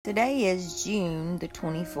Today is June the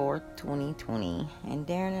 24th, 2020, and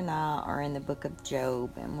Darren and I are in the book of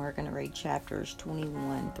Job, and we're going to read chapters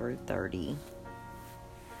 21 through 30.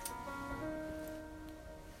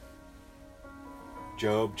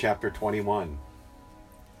 Job chapter 21.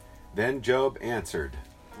 Then Job answered,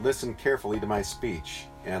 "Listen carefully to my speech,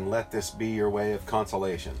 and let this be your way of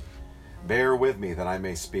consolation. Bear with me that I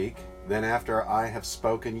may speak, then after I have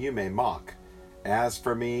spoken you may mock. As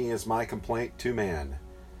for me is my complaint to man,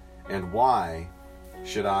 and why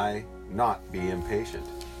should I not be impatient?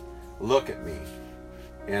 Look at me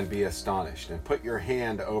and be astonished, and put your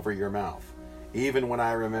hand over your mouth. Even when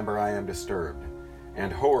I remember I am disturbed,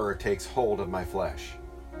 and horror takes hold of my flesh.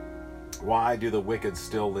 Why do the wicked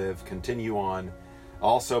still live, continue on,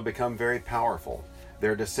 also become very powerful?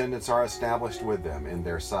 Their descendants are established with them in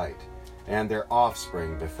their sight, and their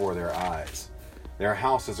offspring before their eyes. Their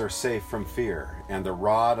houses are safe from fear, and the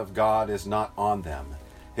rod of God is not on them.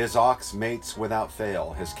 His ox mates without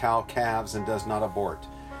fail, his cow calves and does not abort.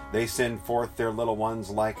 They send forth their little ones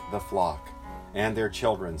like the flock, and their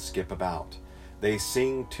children skip about. They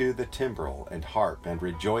sing to the timbrel and harp, and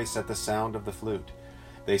rejoice at the sound of the flute.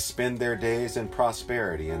 They spend their days in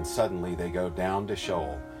prosperity, and suddenly they go down to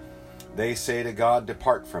Sheol. They say to God,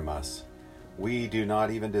 'Depart from us. We do not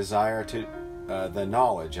even desire the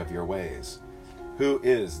knowledge of your ways. Who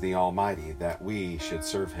is the Almighty that we should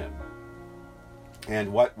serve him?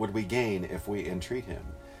 And what would we gain if we entreat him?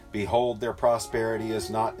 Behold, their prosperity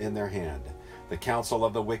is not in their hand. The counsel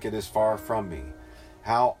of the wicked is far from me.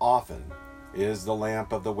 How often is the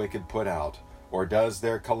lamp of the wicked put out, or does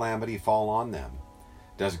their calamity fall on them?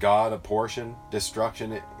 Does God apportion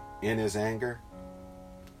destruction in his anger?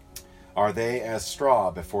 Are they as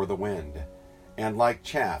straw before the wind, and like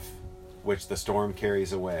chaff which the storm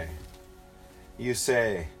carries away? You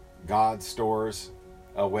say, God stores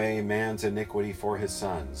away man's iniquity for his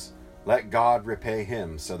sons. Let God repay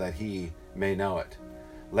him so that he may know it.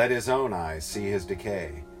 Let his own eyes see his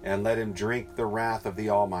decay, and let him drink the wrath of the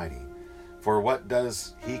Almighty. For what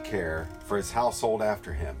does he care for his household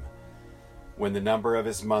after him, when the number of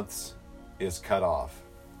his months is cut off?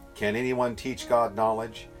 Can anyone teach God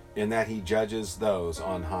knowledge, in that he judges those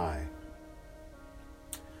on high?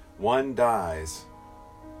 One dies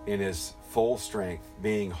in his full strength,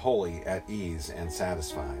 being wholly at ease and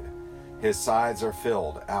satisfied. His sides are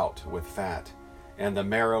filled out with fat, and the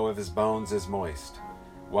marrow of his bones is moist,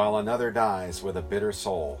 while another dies with a bitter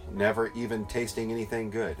soul, never even tasting anything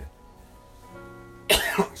good.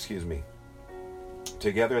 Excuse me.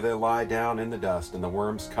 Together they lie down in the dust, and the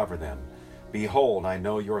worms cover them. Behold, I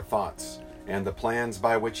know your thoughts, and the plans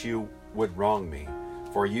by which you would wrong me.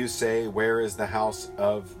 For you say, where is the house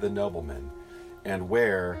of the nobleman? And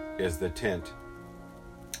where is the tent,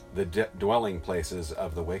 the dwelling places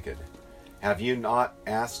of the wicked? Have you not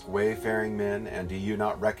asked wayfaring men, and do you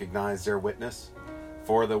not recognize their witness?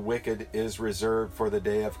 For the wicked is reserved for the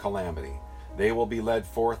day of calamity. They will be led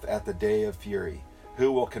forth at the day of fury.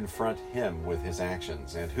 Who will confront him with his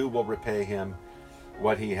actions, and who will repay him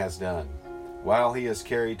what he has done? While he is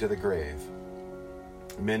carried to the grave,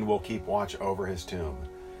 men will keep watch over his tomb.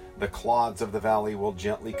 The clods of the valley will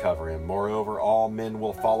gently cover him. Moreover, all men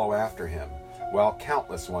will follow after him, while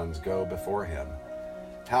countless ones go before him.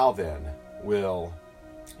 How then will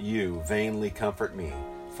you vainly comfort me?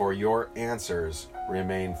 For your answers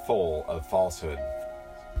remain full of falsehood."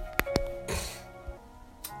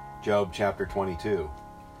 Job chapter 22.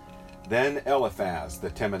 Then Eliphaz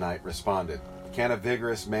the Temanite responded, "Can a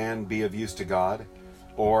vigorous man be of use to God?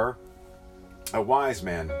 Or a wise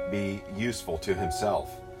man be useful to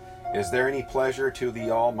himself? Is there any pleasure to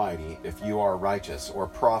the Almighty if you are righteous, or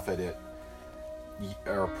profit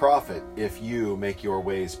if you make your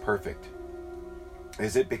ways perfect?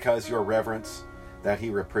 Is it because your reverence that he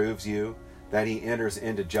reproves you, that he enters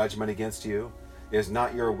into judgment against you? Is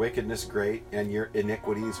not your wickedness great, and your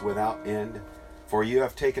iniquities without end? For you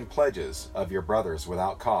have taken pledges of your brothers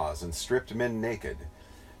without cause, and stripped men naked.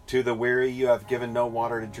 To the weary you have given no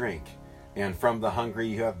water to drink, and from the hungry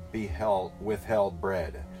you have withheld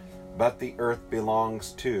bread. But the earth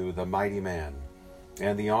belongs to the mighty man,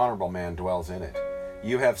 and the honorable man dwells in it.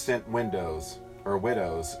 You have sent widows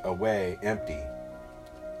away empty,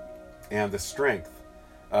 and the strength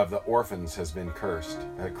of the orphans has been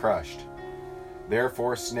crushed.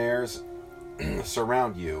 Therefore snares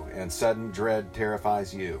surround you, and sudden dread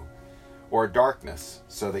terrifies you, or darkness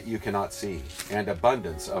so that you cannot see, and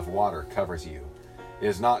abundance of water covers you.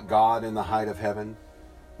 Is not God in the height of heaven?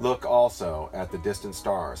 Look also at the distant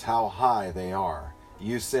stars, how high they are.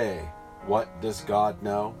 You say, what does God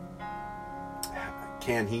know?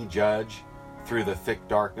 Can he judge through the thick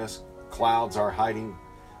darkness? Clouds are hiding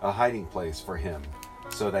a hiding place for him,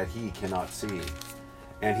 so that he cannot see.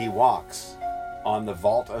 And he walks on the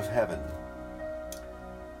vault of heaven.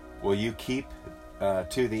 Will you keep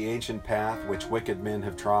to the ancient path which wicked men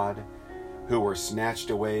have trod, who were snatched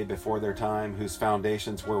away before their time, whose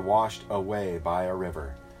foundations were washed away by a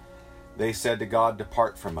river? They said to God,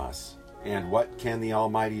 depart from us. And what can the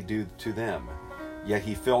Almighty do to them? Yet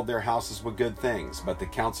he filled their houses with good things, but the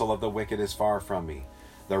counsel of the wicked is far from me.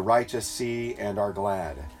 The righteous see and are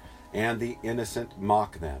glad, and the innocent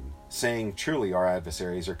mock them, saying, truly our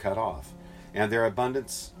adversaries are cut off, and their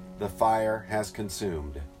abundance the fire has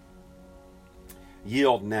consumed.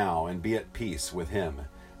 Yield now and be at peace with him.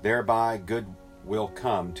 Thereby good will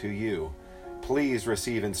come to you. Please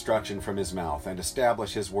receive instruction from his mouth, and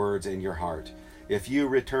establish his words in your heart. If you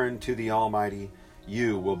return to the Almighty,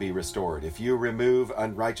 you will be restored. If you remove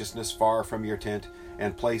unrighteousness far from your tent,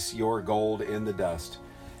 and place your gold in the dust,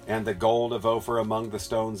 and the gold of Ophir among the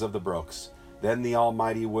stones of the brooks, then the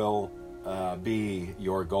Almighty will be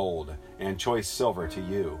your gold, and choice silver to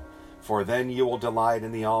you. For then you will delight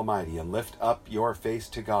in the Almighty, and lift up your face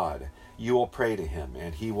to God. You will pray to him,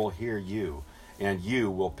 and he will hear you, and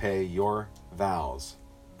you will pay your vows.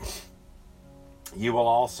 You will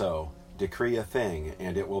also decree a thing,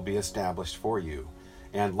 and it will be established for you,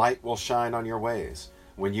 and light will shine on your ways.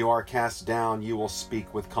 When you are cast down, you will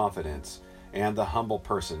speak with confidence, and the humble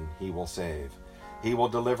person he will save. He will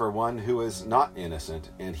deliver one who is not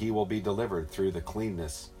innocent, and he will be delivered through the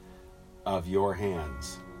cleanness of your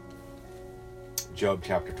hands. Job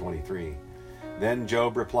chapter 23. Then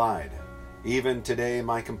Job replied, even today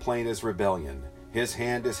my complaint is rebellion. His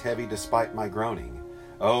hand is heavy despite my groaning.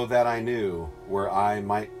 Oh, that I knew where I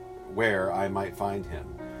might find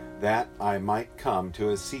him, that I might come to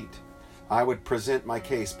his seat. I would present my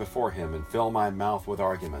case before him and fill my mouth with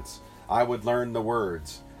arguments. I would learn the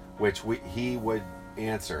words which he would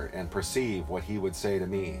answer, and perceive what he would say to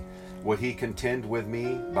me. Would he contend with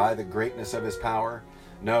me by the greatness of his power?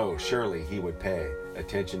 No, surely he would pay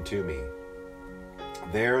attention to me.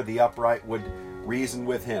 There the upright would reason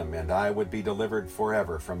with him, and I would be delivered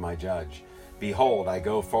forever from my judge. Behold, I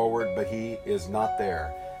go forward, but he is not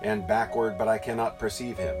there, and backward, but I cannot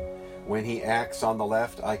perceive him. When he acts on the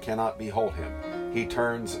left, I cannot behold him. He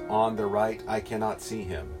turns on the right, I cannot see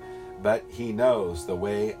him. But he knows the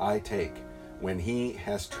way I take. When he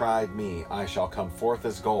has tried me, I shall come forth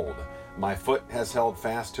as gold. My foot has held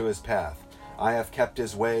fast to his path. I have kept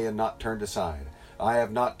his way and not turned aside. I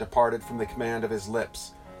have not departed from the command of his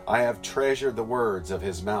lips. I have treasured the words of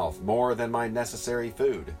his mouth more than my necessary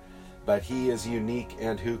food. But he is unique,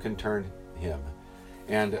 and who can turn him?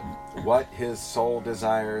 And what his soul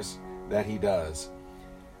desires, that he does.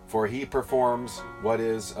 For he performs what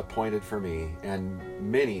is appointed for me, and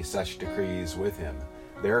many such decrees with him.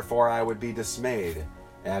 Therefore I would be dismayed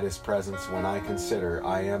at his presence when I consider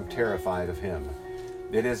I am terrified of him.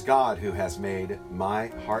 It is God who has made my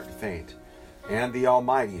heart faint, and the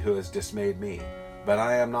Almighty who has dismayed me. But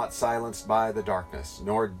I am not silenced by the darkness,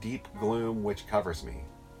 nor deep gloom which covers me.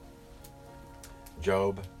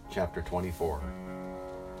 Job chapter 24.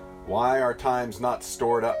 Why are times not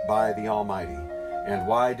stored up by the Almighty? And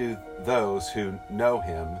why do those who know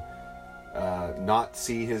him not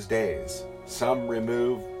see his days? Some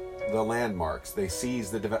remove the landmarks. They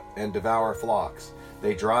seize and devour flocks.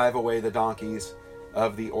 They drive away the donkeys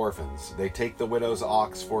of the orphans. They take the widow's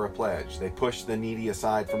ox for a pledge. They push the needy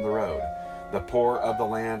aside from the road. The poor of the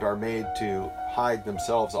land are made to hide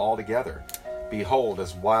themselves altogether. Behold,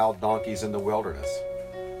 as wild donkeys in the wilderness.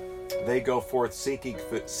 They go forth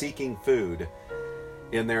seeking food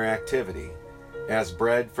in their activity, as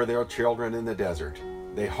bread for their children in the desert.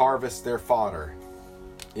 They harvest their fodder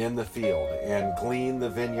in the field, and glean the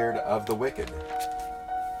vineyard of the wicked.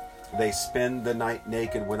 They spend the night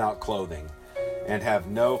naked without clothing, and have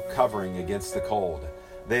no covering against the cold.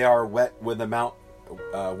 They are wet with the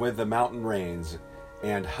mountain rains,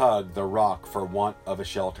 and hug the rock for want of a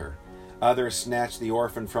shelter. Others snatch the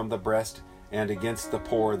orphan from the breast, and against the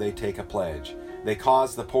poor they take a pledge. They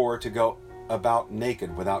cause the poor to go about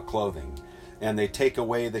naked without clothing, and they take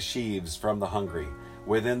away the sheaves from the hungry.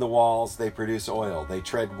 Within the walls they produce oil. They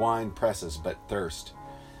tread wine presses but thirst.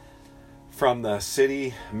 From the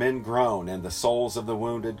city men groan, and the souls of the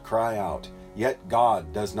wounded cry out. Yet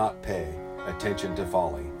God does not pay attention to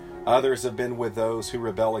folly. Others have been with those who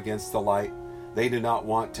rebel against the light. They do not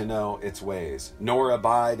want to know its ways, nor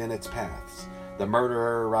abide in its paths. The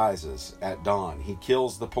murderer arises at dawn. He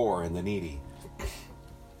kills the poor and the needy.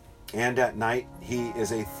 And at night he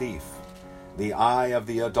is a thief. The eye of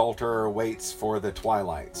the adulterer waits for the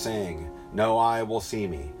twilight, saying, no eye will see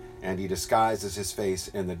me. And he disguises his face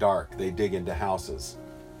in the dark. They dig into houses.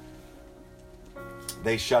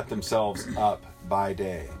 They shut themselves up by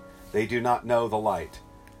day. They do not know the light,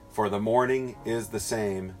 for the morning is the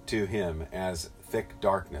same to him as thick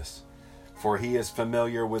darkness. For he is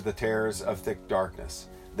familiar with the terrors of thick darkness.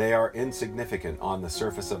 They are insignificant on the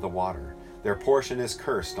surface of the water. Their portion is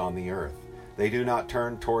cursed on the earth. They do not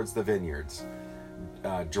turn towards the vineyards.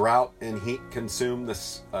 Drought and heat consume the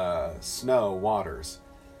snow waters.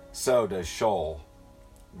 So does Sheol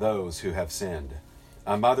those who have sinned.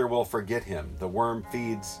 A mother will forget him. The worm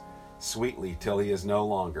feeds sweetly till he is no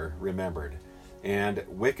longer remembered, and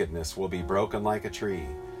wickedness will be broken like a tree.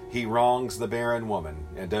 He wrongs the barren woman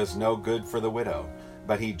and does no good for the widow,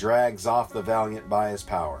 but he drags off the valiant by his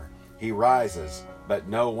power. He rises, but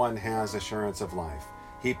no one has assurance of life.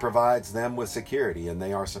 He provides them with security, and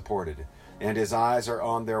they are supported, and his eyes are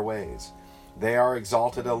on their ways. They are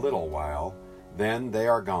exalted a little while, then they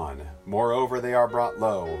are gone. Moreover, they are brought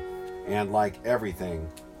low, and like everything,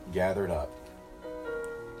 gathered up.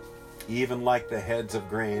 Even like the heads of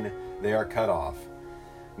grain, they are cut off.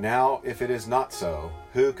 Now, if it is not so,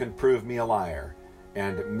 who can prove me a liar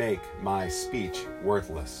and make my speech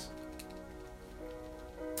worthless?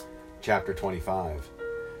 Chapter 25.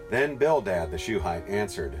 Then Bildad the Shuhite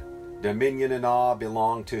answered, Dominion and awe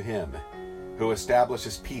belong to him who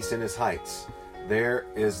establishes peace in his heights.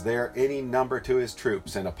 Is there any number to his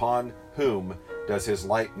troops, and upon whom does his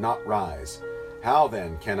light not rise? How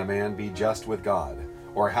then can a man be just with God?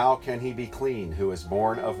 Or how can he be clean who is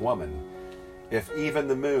born of woman? If even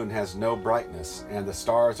the moon has no brightness, and the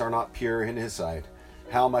stars are not pure in his sight,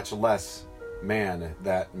 how much less man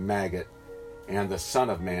that maggot, and the Son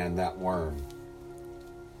of Man that worm?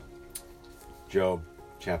 Job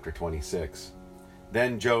chapter 26.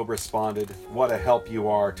 Then Job responded, What a help you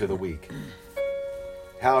are to the weak!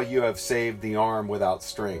 How you have saved the arm without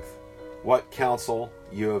strength! What counsel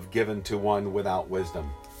you have given to one without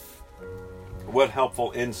wisdom! What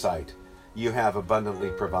helpful insight you have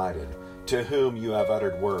abundantly provided, to whom you have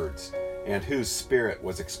uttered words, and whose spirit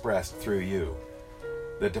was expressed through you.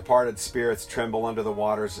 The departed spirits tremble under the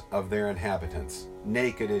waters of their inhabitants.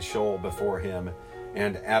 Naked is Sheol before him,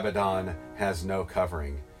 and Abaddon has no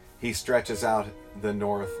covering. He stretches out the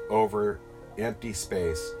north over empty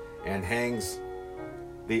space, and hangs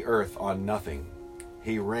the earth on nothing.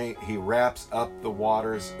 He wraps up the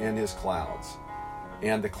waters in his clouds,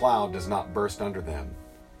 and the cloud does not burst under them.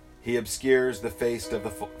 He obscures the face of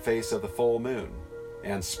the full moon,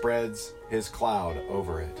 and spreads his cloud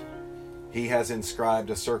over it. He has inscribed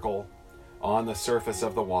a circle on the surface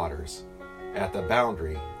of the waters, at the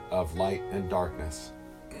boundary of light and darkness.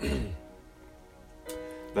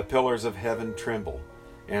 The pillars of heaven tremble,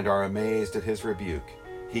 and are amazed at his rebuke.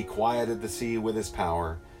 He quieted the sea with his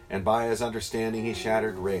power, and by his understanding he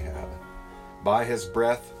shattered Rahab. By his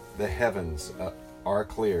breath the heavens are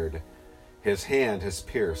cleared. His hand has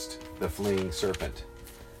pierced the fleeing serpent.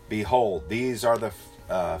 Behold, these are the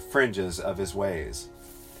fringes of his ways,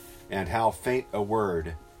 and how faint a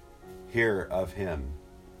word hear of him.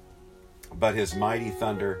 But his mighty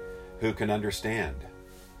thunder, who can understand?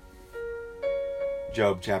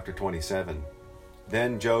 Job chapter 27.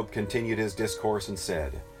 Then Job continued his discourse and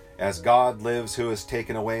said, As God lives, who has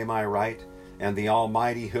taken away my right, and the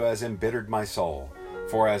Almighty who has embittered my soul,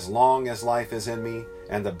 for as long as life is in me,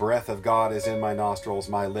 and the breath of God is in my nostrils,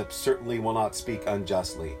 my lips certainly will not speak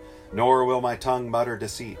unjustly, nor will my tongue mutter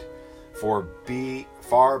deceit. For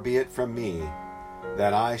far be it from me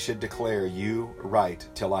that I should declare you right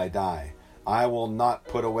till I die. I will not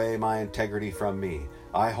put away my integrity from me.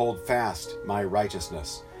 I hold fast my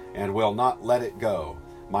righteousness, and will not let it go.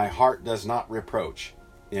 My heart does not reproach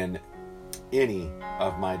in any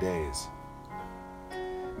of my days.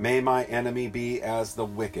 May my enemy be as the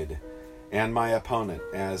wicked, and my opponent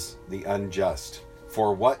as the unjust.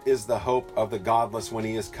 For what is the hope of the godless when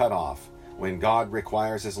he is cut off, when God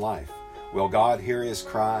requires his life? Will God hear his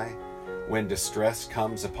cry when distress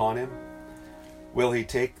comes upon him? Will he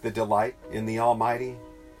take the delight in the Almighty?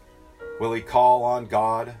 Will he call on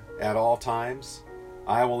God at all times?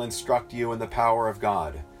 I will instruct you in the power of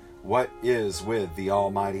God. What is with the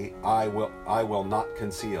Almighty I will not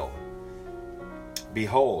conceal.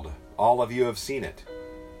 Behold, all of you have seen it.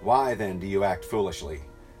 Why then do you act foolishly?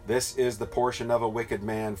 This is the portion of a wicked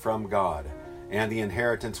man from God, and the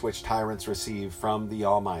inheritance which tyrants receive from the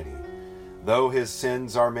Almighty. Though his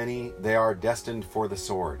sins are many, they are destined for the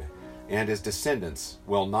sword, and his descendants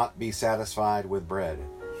will not be satisfied with bread.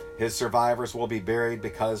 His survivors will be buried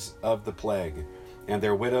because of the plague, and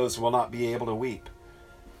their widows will not be able to weep.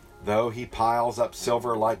 Though he piles up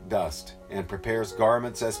silver like dust, and prepares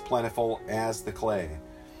garments as plentiful as the clay,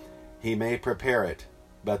 he may prepare it,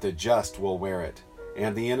 but the just will wear it,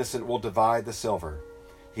 and the innocent will divide the silver.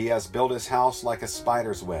 He has built his house like a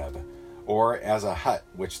spider's web, or as a hut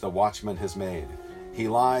which the watchman has made. He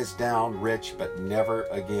lies down rich, but never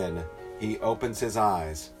again. He opens his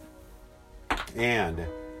eyes, and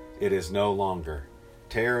it is no longer.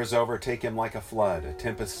 Terrors overtake him like a flood. A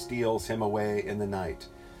tempest steals him away in the night.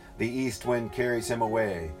 The east wind carries him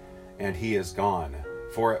away, and he is gone.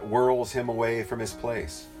 For it whirls him away from his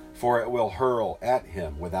place. For it will hurl at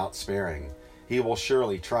him without sparing. He will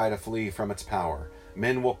surely try to flee from its power.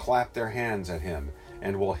 Men will clap their hands at him,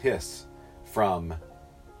 and will hiss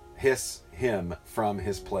him from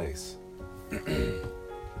his place.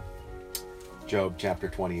 Job chapter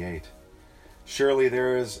 28. Surely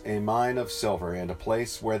there is a mine of silver, and a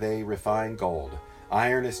place where they refine gold.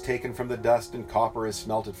 Iron is taken from the dust, and copper is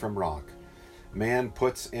smelted from rock. Man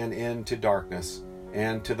puts an end to darkness,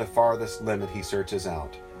 and to the farthest limit he searches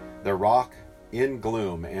out. The rock in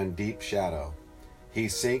gloom and deep shadow. He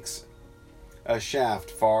sinks a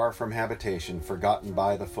shaft far from habitation, forgotten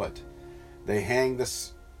by the foot. They hang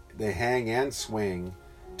and swing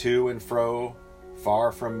to and fro,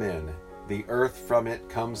 far from men. The earth, from it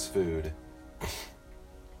comes food,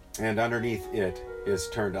 and underneath it is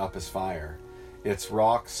turned up as fire. Its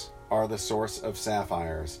rocks are the source of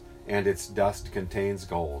sapphires, and its dust contains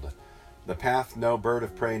gold. The path no bird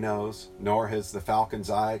of prey knows, nor has the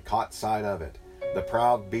falcon's eye caught sight of it. The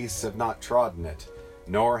proud beasts have not trodden it,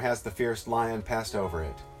 nor has the fierce lion passed over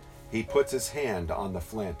it. He puts his hand on the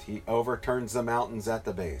flint. He overturns the mountains at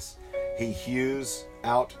the base. He hews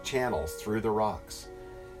out channels through the rocks,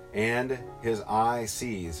 and his eye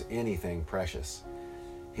sees anything precious.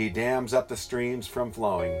 He dams up the streams from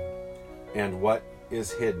flowing, and what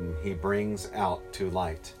is hidden he brings out to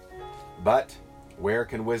light. But where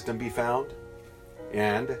can wisdom be found?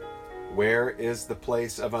 And where is the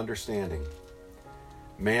place of understanding?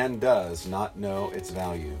 Man does not know its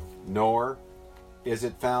value, nor is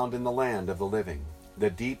it found in the land of the living.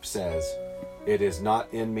 The deep says, "It is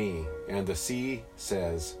not in me," and the sea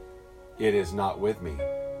says, "It is not with me."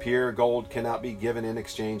 Pure gold cannot be given in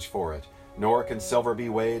exchange for it, nor can silver be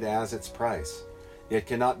weighed as its price. It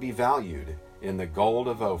cannot be valued in the gold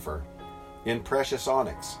of Ophir, in precious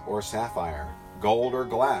onyx or sapphire. Gold or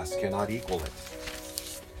glass cannot equal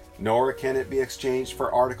it. Nor can it be exchanged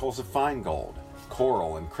for articles of fine gold.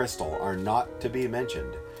 Coral and crystal are not to be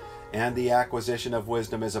mentioned, and the acquisition of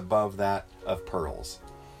wisdom is above that of pearls.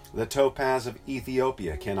 The topaz of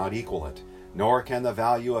Ethiopia cannot equal it, nor can the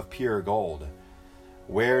value of pure gold.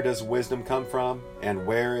 Where does wisdom come from, and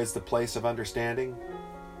where is the place of understanding?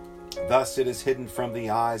 Thus it is hidden from the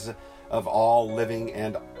eyes of all living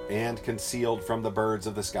and concealed from the birds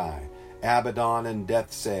of the sky. Abaddon and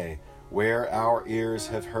Death say, where our ears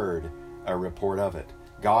have heard a report of it.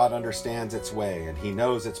 God understands its way, and he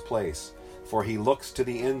knows its place, for he looks to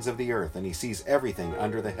the ends of the earth, and he sees everything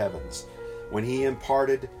under the heavens. When he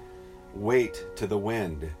imparted weight to the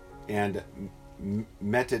wind, and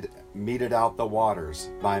meted out the waters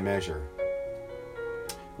by measure,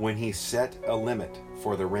 when he set a limit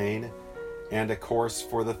for the rain, and a course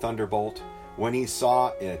for the thunderbolt, when he saw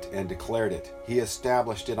it and declared it, he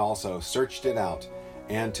established it also, searched it out.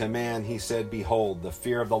 And to man he said, behold, the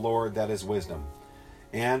fear of the Lord, that is wisdom,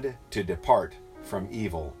 and to depart from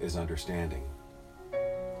evil is understanding.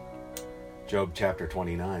 Job chapter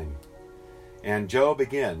 29. And Job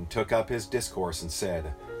again took up his discourse and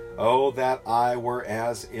said, Oh, that I were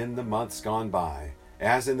as in the months gone by,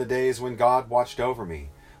 as in the days when God watched over me,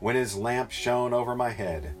 when his lamp shone over my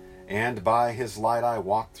head, and by his light I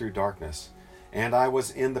walked through darkness. And I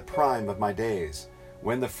was in the prime of my days,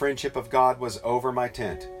 when the friendship of God was over my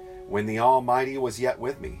tent, when the Almighty was yet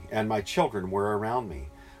with me, and my children were around me,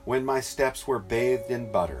 when my steps were bathed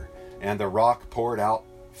in butter, and the rock poured out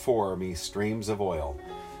for me streams of oil.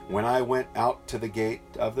 When I went out to the gate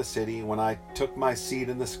of the city, when I took my seat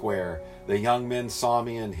in the square, the young men saw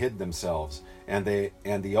me and hid themselves, and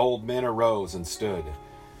the old men arose and stood.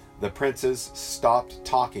 The princes stopped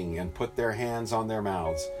talking and put their hands on their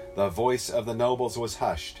mouths. The voice of the nobles was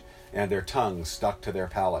hushed, and their tongues stuck to their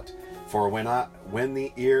palate. For when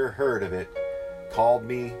the ear heard of it, called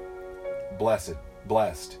me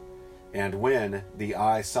blessed, and when the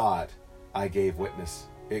eye saw it, it gave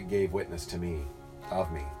witness to me,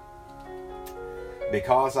 of me.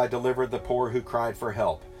 Because I delivered the poor who cried for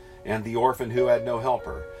help, and the orphan who had no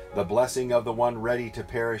helper, the blessing of the one ready to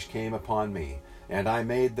perish came upon me, and I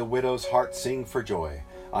made the widow's heart sing for joy.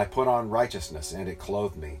 I put on righteousness, and it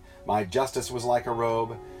clothed me. My justice was like a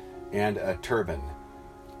robe and a turban.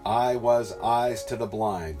 I was eyes to the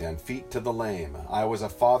blind and feet to the lame. I was a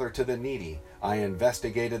father to the needy. I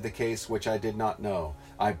investigated the case which I did not know.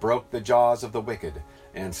 I broke the jaws of the wicked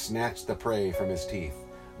and snatched the prey from his teeth.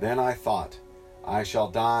 Then I thought, I shall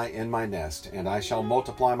die in my nest, and I shall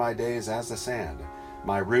multiply my days as the sand.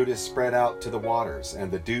 My root is spread out to the waters,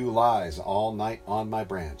 and the dew lies all night on my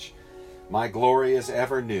branch. My glory is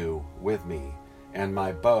ever new with me, and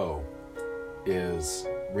my bow is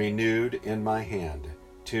renewed in my hand.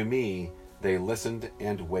 To me they listened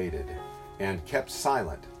and waited, and kept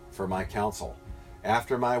silent for my counsel.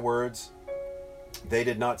 After my words, they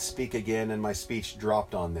did not speak again, and my speech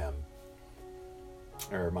dropped on them.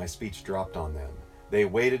 They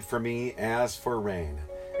waited for me as for rain,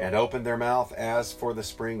 and opened their mouth as for the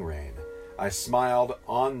spring rain. I smiled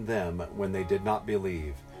on them when they did not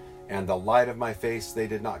believe, and the light of my face they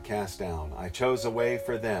did not cast down. I chose a way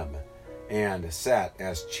for them, and sat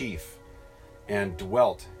as chief, and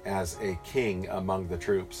dwelt as a king among the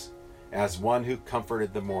troops, as one who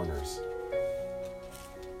comforted the mourners.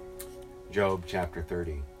 Job chapter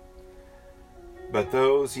 30. But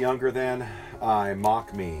those younger than I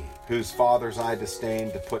mock me, whose fathers I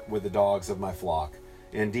disdained to put with the dogs of my flock.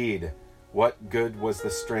 Indeed, what good was the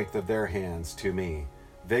strength of their hands to me?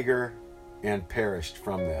 Vigor and perished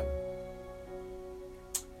from them.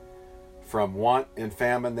 From want and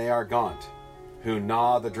famine they are gaunt, who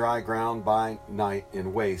gnaw the dry ground by night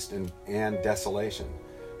in waste and desolation,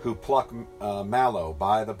 who pluck mallow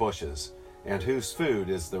by the bushes, and whose food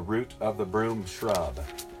is the root of the broom shrub.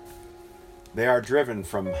 They are driven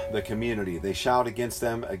from the community. They shout against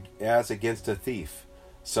them as against a thief,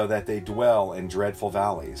 so that they dwell in dreadful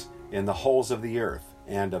valleys, in the holes of the earth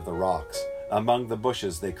and of the rocks. Among the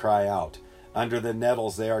bushes they cry out. Under the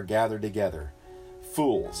nettles they are gathered together.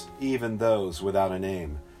 Fools, even those without a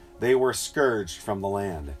name. They were scourged from the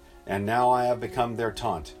land, and now I have become their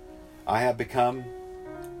taunt. I have become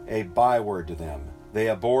a byword to them. They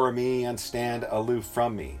abhor me and stand aloof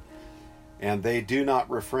from me. And they do not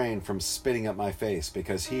refrain from spitting at my face,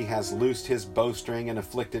 because he has loosed his bowstring and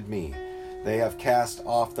afflicted me. They have cast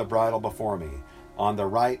off the bridle before me. On the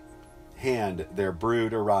right hand their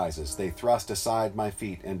brood arises. They thrust aside my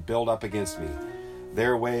feet and build up against me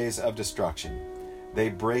their ways of destruction. They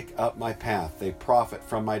break up my path. They profit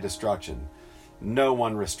from my destruction. No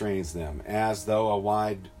one restrains them. As though a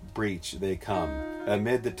wide breach they come.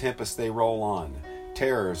 Amid the tempest they roll on.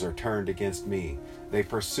 Terrors are turned against me. They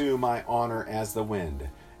pursue my honor as the wind,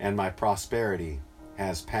 and my prosperity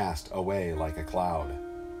has passed away like a cloud.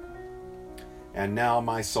 And now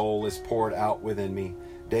my soul is poured out within me.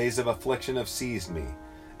 Days of affliction have seized me.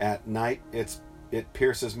 At night it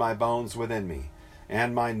pierces my bones within me,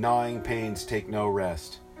 and my gnawing pains take no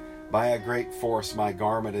rest. By a great force my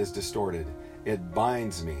garment is distorted. It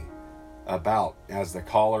binds me about as the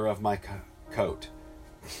collar of my coat.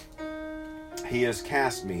 He has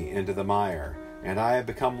cast me into the mire, and I have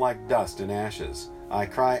become like dust and ashes. I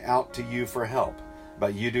cry out to you for help,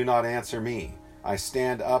 but you do not answer me. I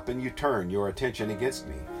stand up and you turn your attention against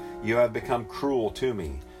me. You have become cruel to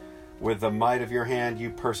me. With the might of your hand you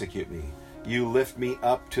persecute me. You lift me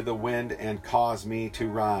up to the wind and cause me to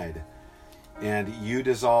ride, and you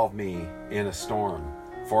dissolve me in a storm.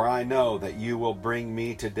 For I know that you will bring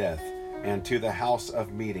me to death, and to the house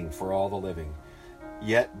of meeting for all the living.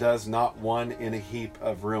 Yet does not one in a heap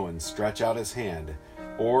of ruin stretch out his hand,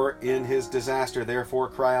 or in his disaster therefore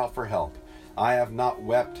cry out for help. I have not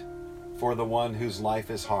wept for the one whose life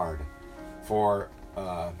is hard.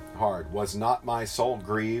 Was not my soul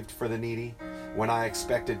grieved for the needy? When I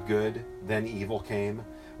expected good, then evil came.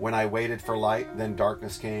 When I waited for light, then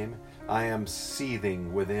darkness came. I am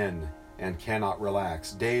seething within and cannot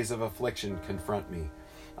relax. Days of affliction confront me.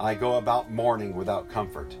 I go about mourning without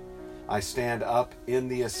comfort. I stand up in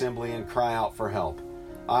the assembly and cry out for help.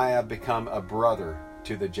 I have become a brother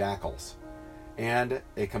to the jackals and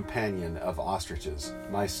a companion of ostriches.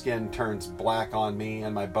 My skin turns black on me,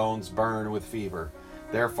 and my bones burn with fever.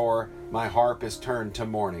 Therefore my harp is turned to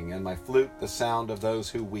mourning, and my flute the sound of those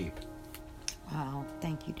who weep. Wow,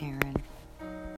 thank you, Darren.